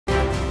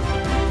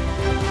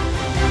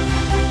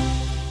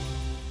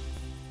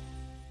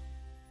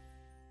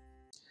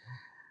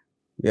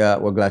Yeah,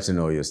 we're glad to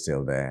know you're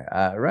still there.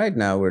 Right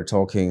now, we're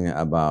talking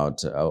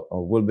about,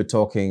 or we'll be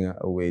talking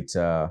with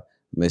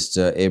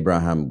Mr.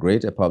 Abraham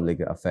Great, a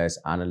public affairs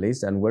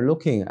analyst, and we're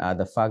looking at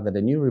the fact that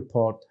the new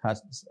report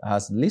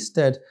has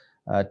listed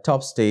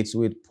top states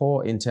with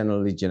poor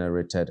internally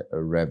generated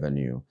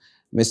revenue.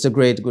 Mr.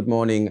 Great, good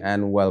morning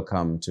and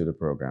welcome to the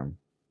program.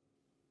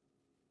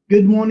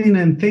 Good morning,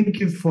 and thank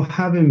you for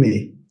having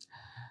me.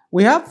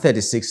 We have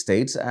 36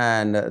 states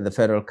and the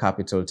Federal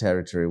Capital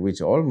Territory,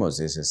 which almost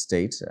is a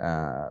state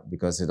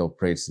because it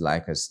operates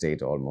like a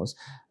state almost.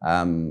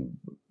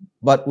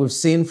 But we've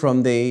seen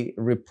from the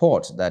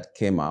report that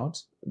came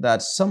out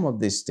that some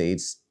of these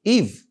states,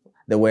 if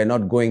they were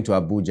not going to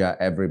Abuja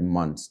every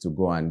month to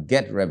go and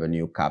get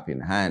revenue cap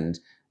in hand,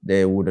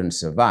 they wouldn't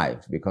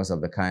survive because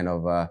of the kind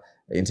of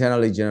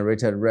internally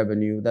generated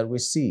revenue that we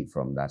see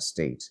from that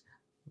state.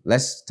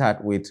 Let's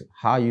start with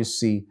how you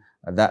see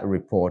that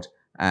report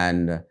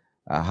and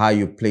how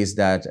you place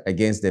that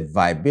against the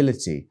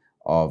viability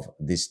of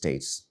these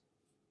states.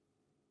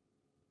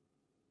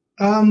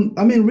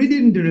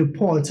 Reading the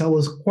report, I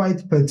was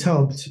quite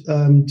perturbed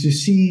to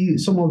see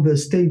some of the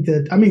states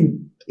that,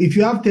 if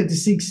you have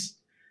 36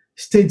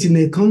 states in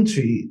a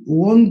country,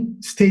 one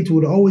state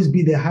would always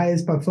be the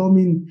highest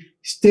performing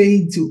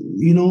state.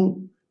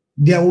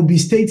 There will be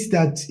states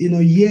that,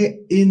 year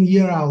in,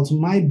 year out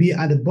might be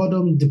at the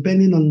bottom,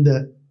 depending on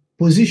the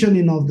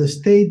positioning of the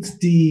state,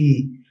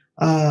 the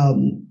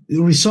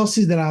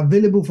resources that are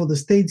available for the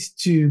states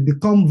to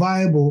become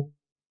viable.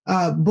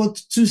 But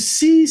to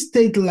see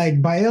state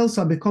like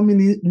Bayelsa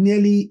becoming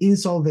nearly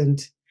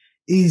insolvent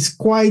is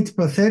quite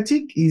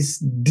pathetic, is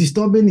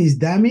disturbing, is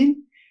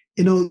damning.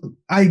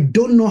 I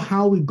don't know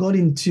how we got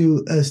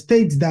into a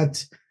state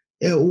that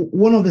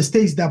one of the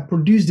states that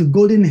produced the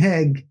golden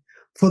egg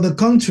for the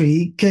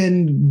country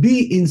can be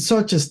in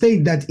such a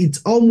state that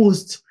it's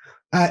almost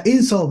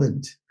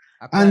insolvent.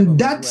 And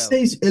that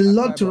says a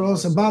lot to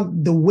us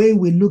about the way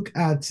we look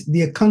at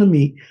the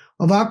economy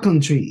of our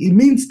country. It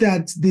means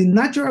that the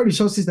natural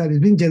resources that is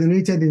being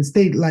generated in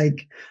state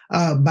like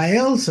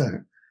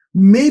Bayelsa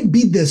may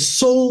be the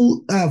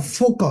sole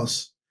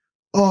focus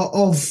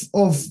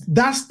of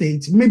that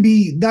state.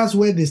 Maybe that's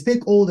where the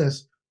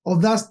stakeholders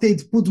of that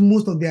state put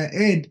most of their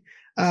head.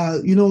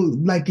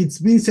 Like it's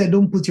been said,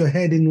 don't put your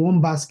head in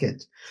one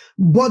basket.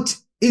 But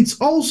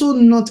it's also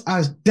not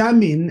as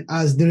damning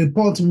as the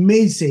report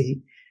may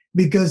say,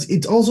 because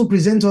it also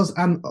presents us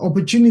an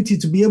opportunity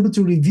to be able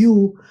to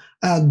review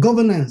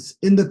governance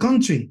in the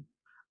country.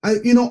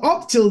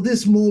 Up till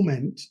this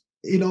moment,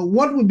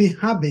 what we've been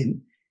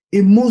having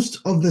in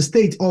most of the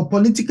states, or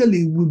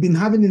politically we've been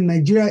having in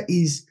Nigeria,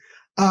 is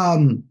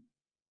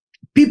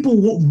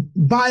people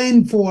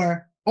buying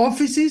for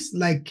offices,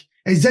 like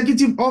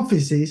executive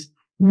offices,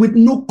 with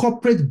no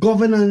corporate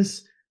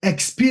governance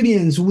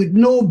experience, with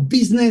no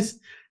business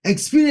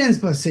experience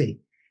per se.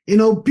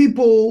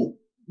 People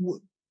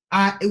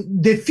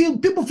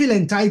feel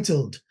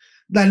entitled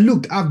that,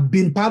 look, I've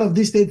been part of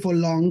this state for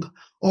long,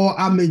 or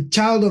I'm a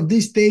child of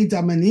this state,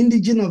 I'm an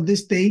indigene of this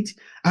state,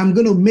 I'm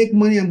going to make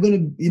money, I'm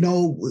going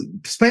to,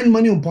 spend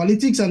money on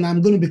politics, and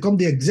I'm going to become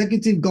the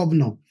executive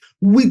governor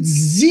with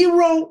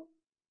zero,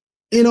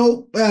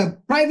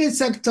 private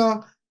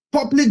sector,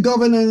 public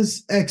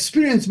governance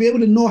experience, to be able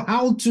to know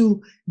how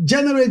to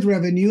generate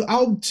revenue,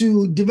 how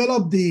to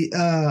develop the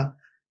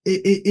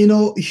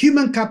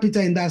human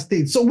capital in that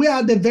state. So we are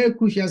at the very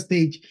crucial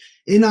stage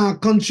in our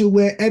country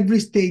where every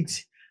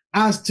state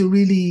has to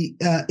really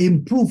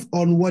improve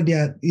on what they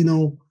are,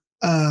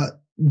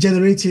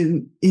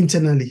 generating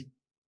internally.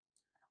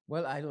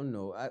 Well, I don't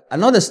know.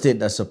 Another state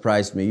that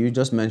surprised me, you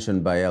just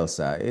mentioned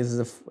Bayelsa, is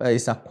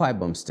Akwa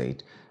Ibom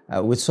State.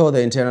 We saw the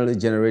internally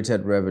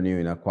generated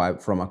revenue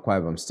from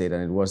Akwa Ibom State,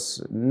 and it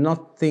was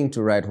nothing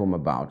to write home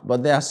about.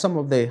 But there are some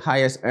of the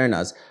highest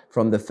earners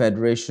from the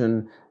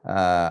federation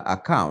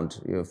account.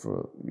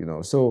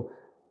 So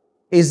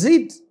is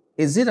it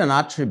an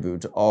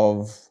attribute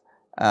of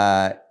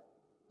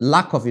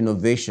lack of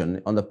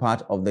innovation on the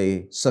part of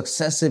the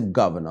successive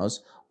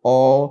governors,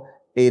 or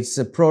it's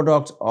a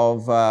product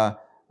of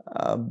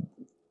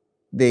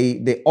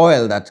the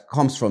oil that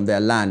comes from their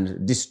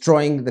land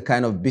destroying the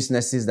kind of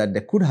businesses that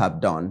they could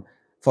have done?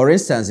 For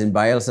instance, in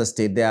Bayelsa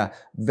State, they are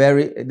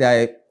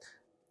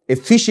a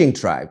fishing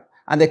tribe,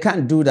 and they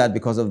can't do that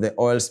because of the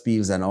oil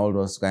spills and all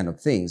those kind of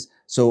things.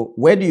 So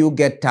where do you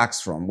get tax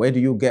from? Where do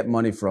you get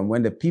money from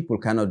when the people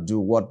cannot do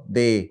what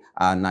they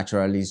are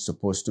naturally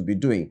supposed to be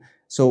doing?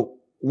 So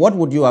what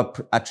would you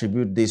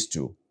attribute this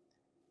to?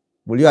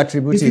 Will you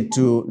attribute it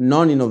to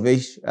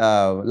non-innovation,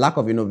 lack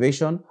of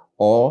innovation,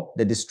 or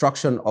the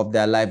destruction of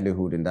their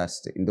livelihood in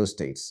those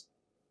states?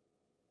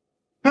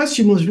 First,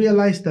 you must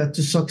realize that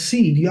to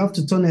succeed, you have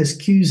to turn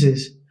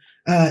excuses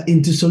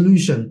into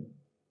solution.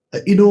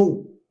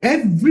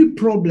 Every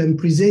problem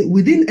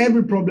within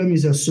every problem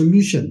is a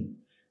solution.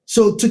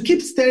 So to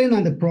keep staring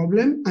at the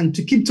problem and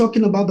to keep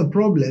talking about the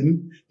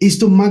problem is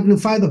to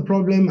magnify the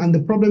problem, and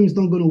the problem is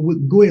not going to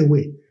go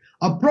away.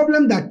 A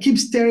problem that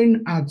keeps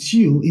staring at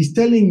you is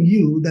telling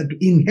you that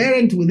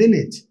inherent within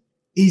it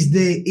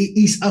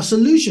is a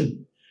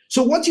solution.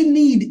 So what you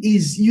need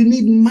is you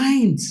need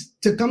minds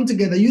to come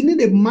together. You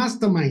need a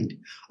mastermind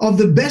of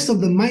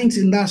the minds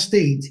in that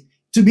state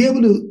to be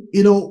able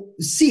to,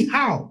 see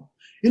how.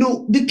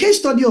 The case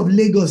study of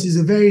Lagos is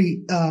a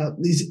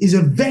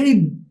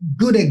very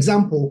good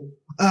example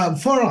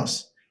for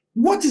us.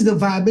 What is the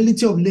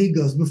viability of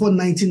Lagos before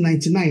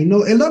 1999?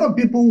 A lot of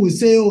people will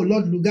say, "Oh,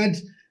 Lord Lugard,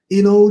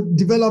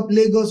 developed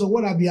Lagos or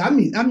what have you." I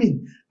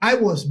mean, I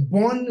was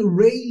born,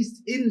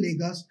 raised in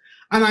Lagos,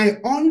 and I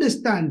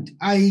understand.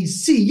 I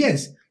see.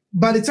 Yes,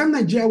 by the time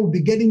Nigeria will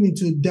be getting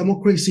into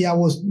democracy, I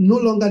was no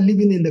longer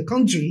living in the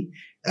country,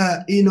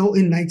 in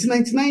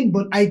 1999,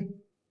 but I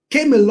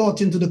came a lot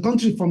into the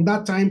country from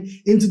that time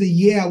into the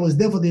year I was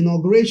there for the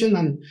inauguration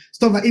and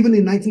stuff, even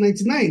in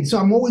 1999. So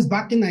I'm always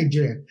back in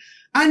Nigeria.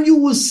 And you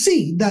will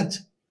see that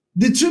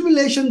the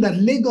tribulation that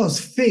Lagos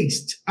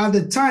faced at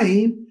the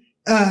time,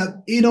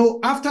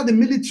 after the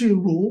military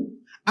rule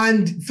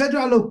and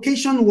federal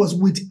allocation was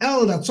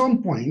withheld at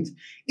some point,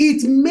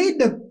 it made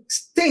the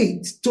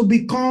state to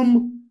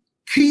become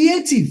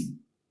creative,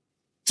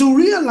 to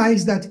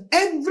realize that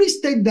every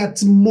state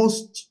that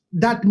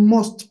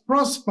must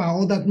prosper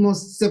or that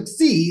must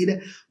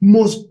succeed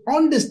must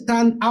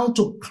understand how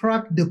to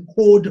crack the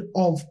code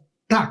of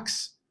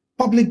tax,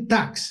 public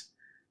tax,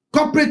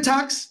 corporate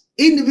tax,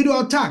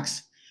 individual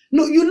tax.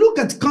 No, you look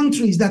at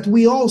countries that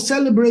we all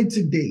celebrate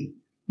today.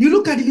 You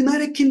look at the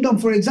United Kingdom,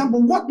 for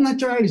example. What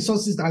natural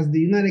resources has the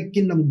United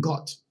Kingdom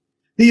got?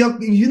 The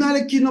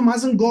United Kingdom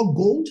hasn't got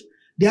gold.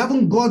 They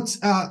haven't got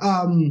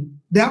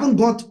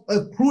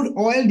crude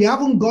oil. They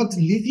haven't got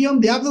lithium.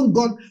 They haven't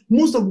got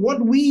most of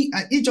what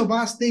each of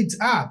our states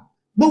have.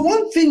 But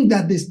one thing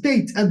that the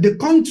state and the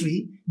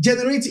country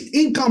generates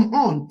income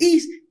on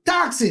is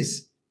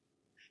taxes.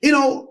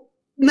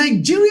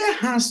 Nigeria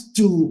has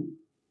to,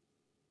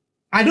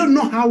 I don't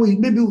know how,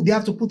 maybe they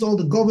have to put all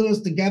the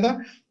governors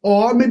together,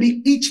 or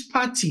maybe each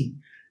party,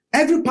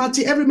 every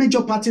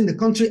major party in the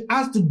country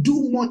has to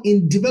do more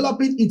in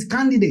developing its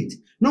candidate.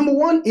 Number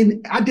one,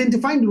 in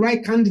identifying the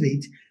right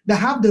candidate that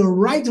have the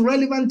right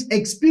relevant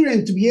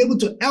experience to be able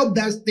to help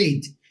that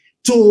state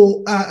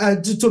to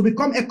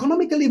become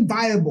economically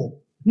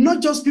viable.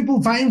 Not just people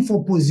vying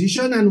for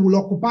position and will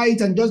occupy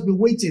it and just be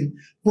waiting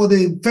for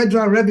the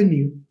federal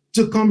revenue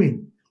to come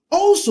in.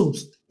 Also,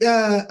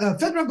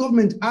 federal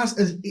government has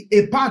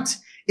a part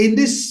in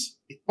this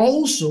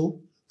also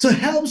to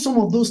help some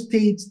of those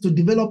states to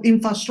develop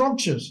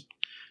infrastructures,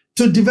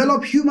 to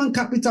develop human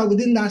capital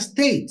within that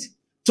state,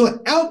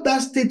 to help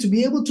that state to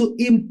be able to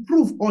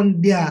improve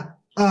on their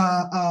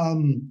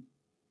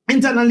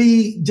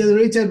internally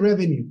generated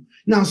revenue.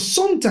 Now,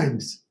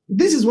 sometimes,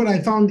 this is what I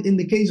found in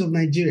the case of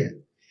Nigeria.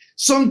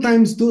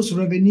 Sometimes those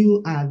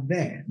revenue are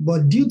there,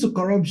 but due to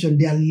corruption,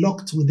 they are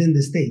locked within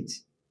the state,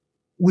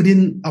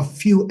 within a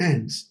few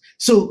ends.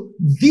 So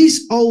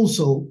this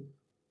also,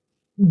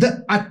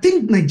 I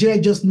think Nigeria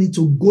just needs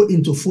to go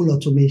into full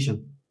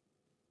automation.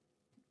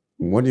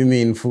 What do you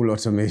mean full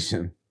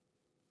automation?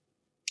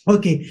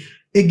 Okay.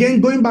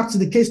 Again, going back to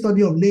the case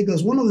study of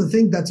Lagos, one of the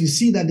things that you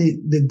see that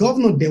the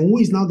governor there, who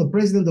is now the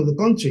president of the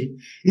country,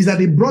 is that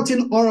he brought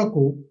in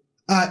Oracle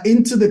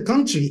into the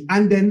country,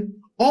 and then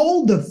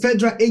all the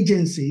federal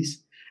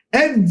agencies,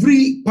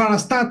 every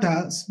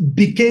parastatals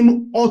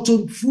became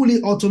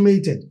fully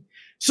automated.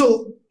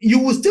 So you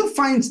will still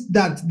find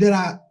that there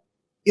are,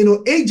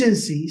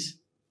 agencies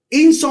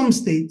in some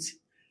states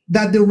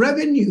that the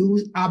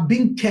revenues are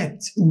being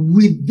kept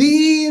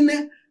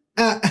within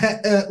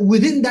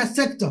that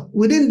sector,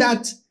 within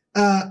that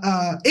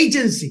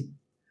agency.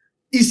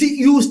 You see,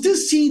 you will still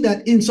see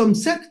that in some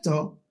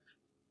sector,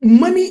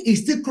 money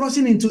is still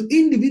crossing into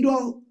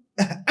individual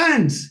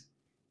hands.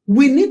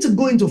 We need to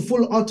go into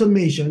full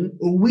automation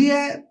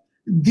where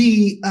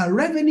the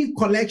revenue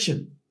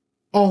collection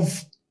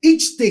of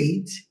each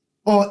state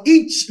or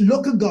each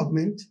local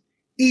government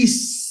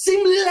is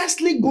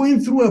seamlessly going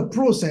through a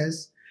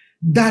process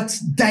that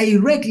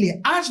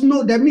directly,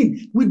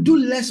 we do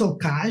less of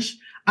cash,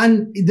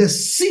 and the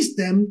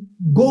system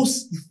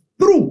goes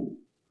through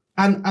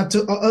an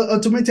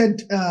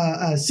automated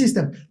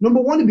system.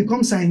 Number one, it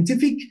becomes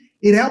scientific.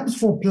 It helps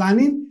for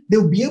planning.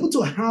 They'll be able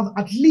to have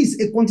at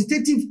least a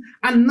quantitative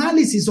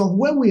analysis of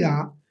where we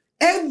are.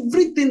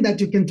 Everything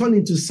that you can turn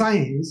into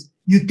science,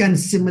 you can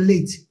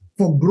simulate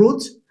for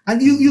growth,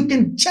 and you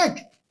can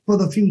check for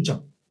the future.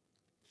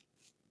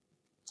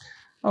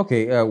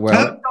 Okay,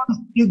 well,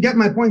 you get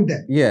my point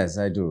there. Yes,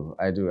 I do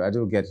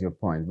get your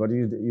point. But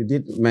you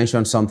did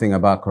mention something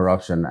about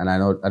corruption, and I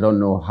don't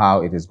know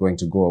how it is going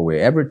to go away.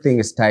 Everything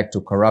is tied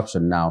to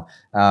corruption now.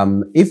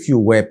 If you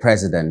were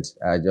president,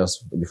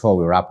 just before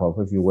we wrap up,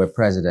 if you were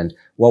president,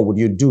 what would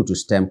you do to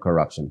stem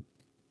corruption?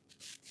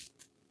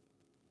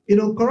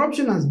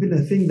 Corruption has been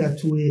a thing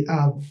that we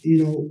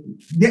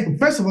have.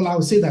 First of all, I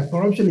would say that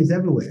corruption is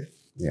everywhere.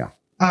 Yeah.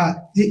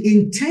 The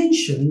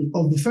intention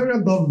of the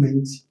federal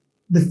government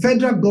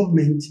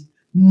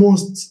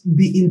must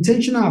be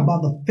intentional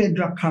about the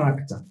federal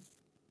character.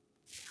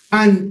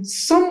 And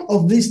some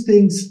of these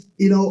things,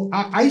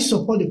 I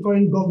support the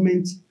current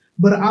government,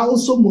 but I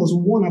also must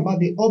warn about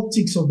the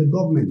optics of the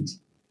government.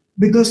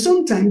 because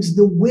sometimes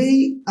the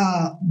way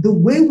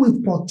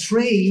we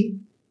portray,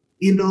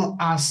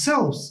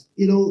 ourselves,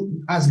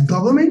 as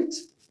government,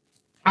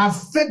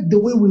 affect the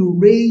way we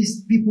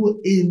raise people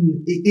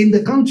in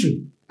the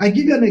country. I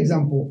give you an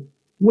example.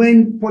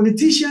 When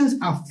politicians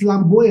are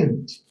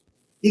flamboyant,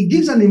 it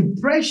gives an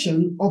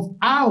impression of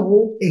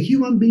how a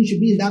human being should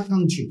be in that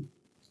country.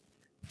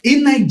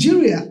 In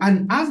Nigeria,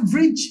 an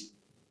average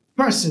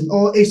person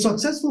or a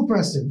successful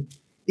person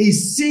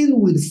is seen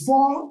with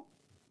 4,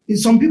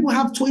 some people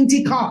have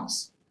 20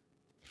 cars.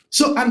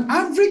 So an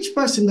average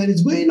person that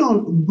is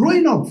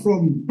growing up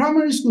from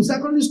primary school,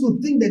 secondary school,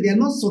 think that they are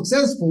not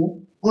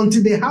successful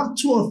until they have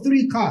 2 or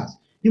 3 cars.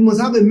 You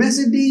must have a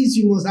Mercedes,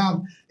 you must have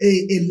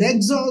a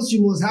Lexus,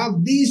 you must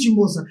have this,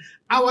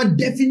 our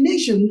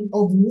definition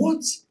of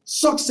what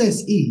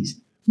success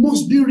is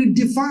must be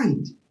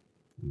redefined.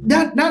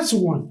 That's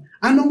one.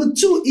 And number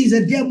 2 is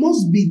that there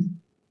must be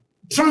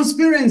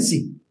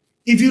transparency.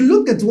 If you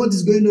look at what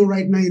is going on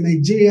right now in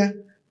Nigeria,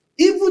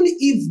 even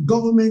if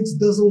government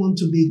doesn't want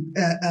to be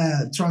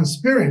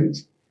transparent,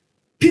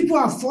 people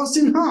are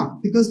forcing her,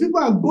 because people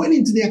are going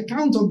into the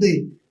account of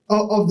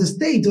the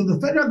state, of the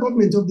federal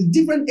government, of the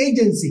different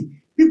agency.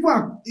 People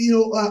are,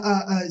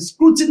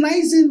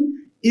 scrutinizing,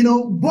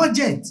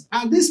 budget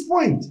at this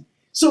point.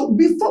 So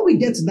before we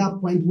get to that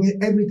point where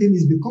everything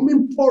is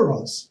becoming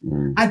porous,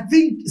 I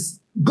think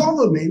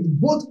government,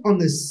 both on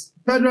the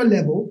federal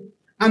level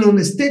and on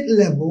the state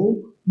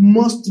level,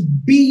 must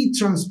be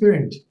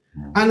transparent.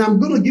 And I'm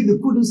going to give the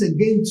kudos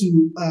again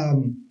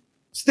to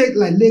state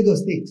like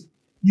Lagos State.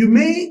 You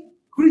may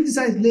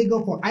criticize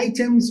Lagos for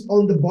items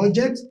on the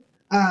budget,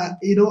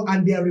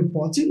 and their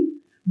reporting,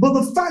 but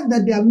the fact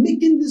that they are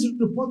making this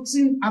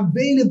reporting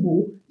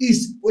available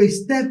is a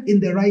step in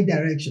the right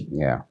direction.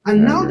 Yeah.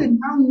 And now they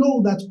now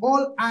know that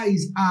all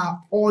eyes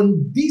are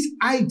on these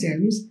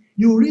items.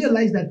 You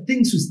realize that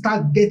things will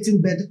start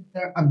getting better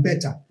and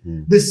better.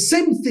 The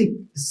same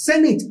thing,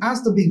 Senate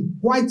has to be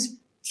quite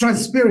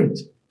transparent.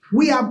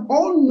 We have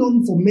all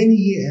known for many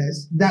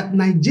years that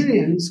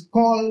Nigerians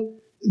call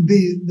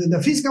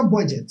the fiscal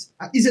budget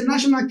is a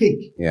national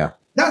cake. Yeah.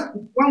 That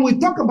when we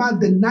talk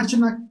about the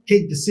national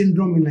cake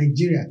syndrome in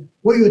Nigeria,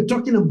 what you're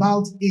talking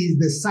about is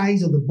the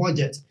size of the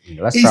budget.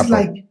 It's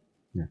like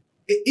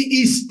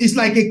it's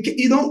like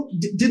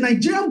the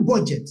Nigerian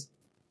budget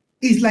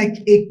is like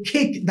a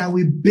cake that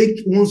we bake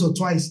once or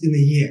twice in a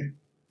year.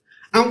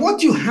 And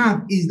what you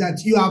have is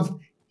that you have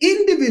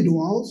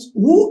individuals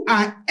who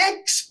are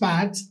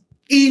experts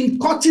in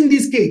cutting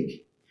this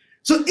cake.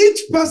 So each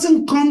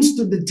person comes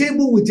to the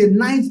table with a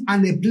knife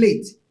and a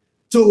plate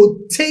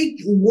to take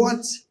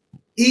what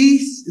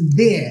is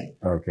there.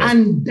 Okay.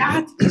 And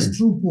that is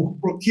through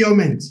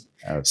procurement.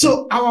 Okay.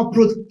 So our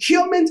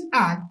Procurement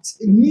Act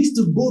needs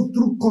to go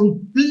through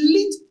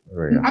complete,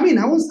 I mean,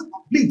 I won't say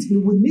complete,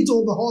 we need to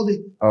overhaul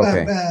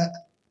the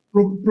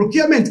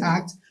Procurement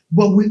Act,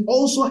 but we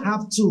also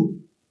have to,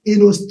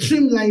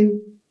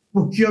 streamline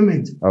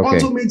procurement,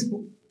 automate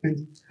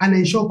procurement, and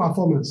ensure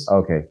performance.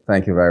 Okay,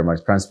 thank you very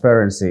much.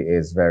 Transparency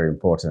is very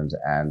important,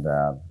 and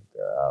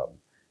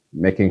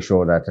making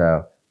sure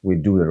that we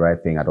do the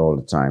right thing at all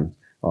the time.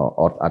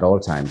 At all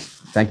times.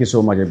 Thank you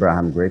so much,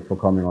 Abraham. Great for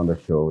coming on the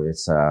show.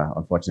 It's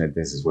unfortunate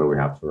this is where we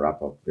have to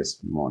wrap up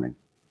this morning.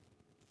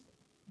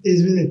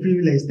 It's been a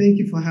privilege. Thank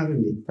you for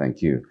having me.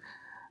 Thank you.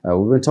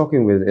 We've been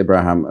talking with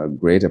Abraham, a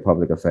great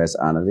public affairs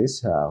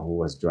analyst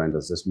who has joined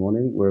us this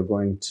morning. We're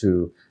going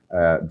to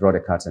draw the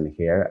curtain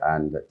here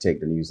and take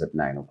the news at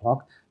 9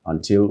 o'clock.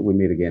 Until we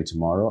meet again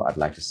tomorrow, I'd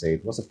like to say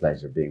it was a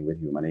pleasure being with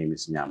you. My name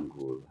is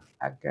Nyamgul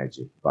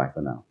Agaji. Bye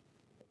for now.